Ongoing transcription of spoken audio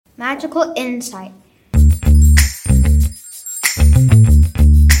Magical insight.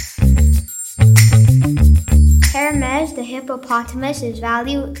 Hermes the Hippopotamus's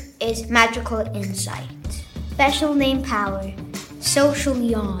value is magical insight. Special name power. Social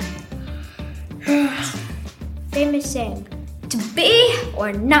yawn. Famous saying. To be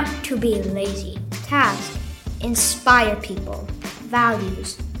or not to be lazy. Task. Inspire people.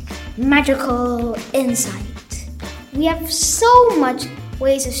 Values. Magical insight. We have so much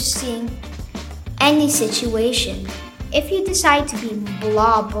ways of seeing any situation. If you decide to be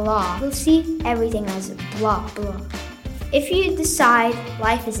blah blah, you'll see everything as blah blah. If you decide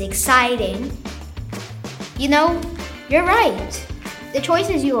life is exciting, you're right. The choice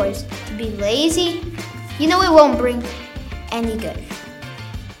is yours. To be lazy, it won't bring any good.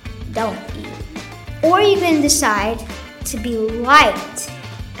 Don't eat. Or you can decide to be light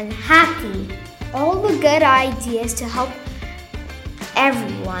and happy. All the good ideas to help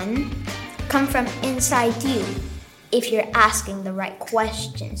everyone come from inside you if you're asking the right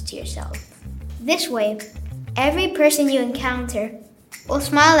questions to yourself. This way, every person you encounter will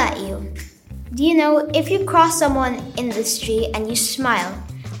smile at you. Do you know, if you cross someone in the street and you smile,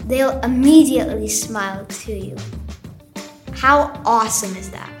 they'll immediately smile to you. How awesome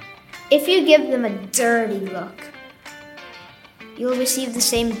is that? If you give them a dirty look, you'll receive the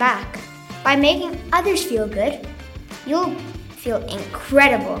same back. By making others feel good, you'll feel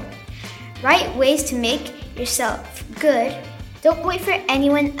incredible. Right ways to make yourself good. Don't wait for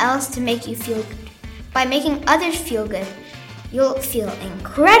anyone else to make you feel good. By making others feel good, you'll feel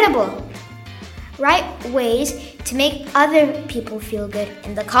incredible. Right ways to make other people feel good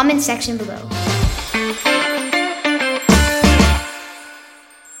in the comment section below.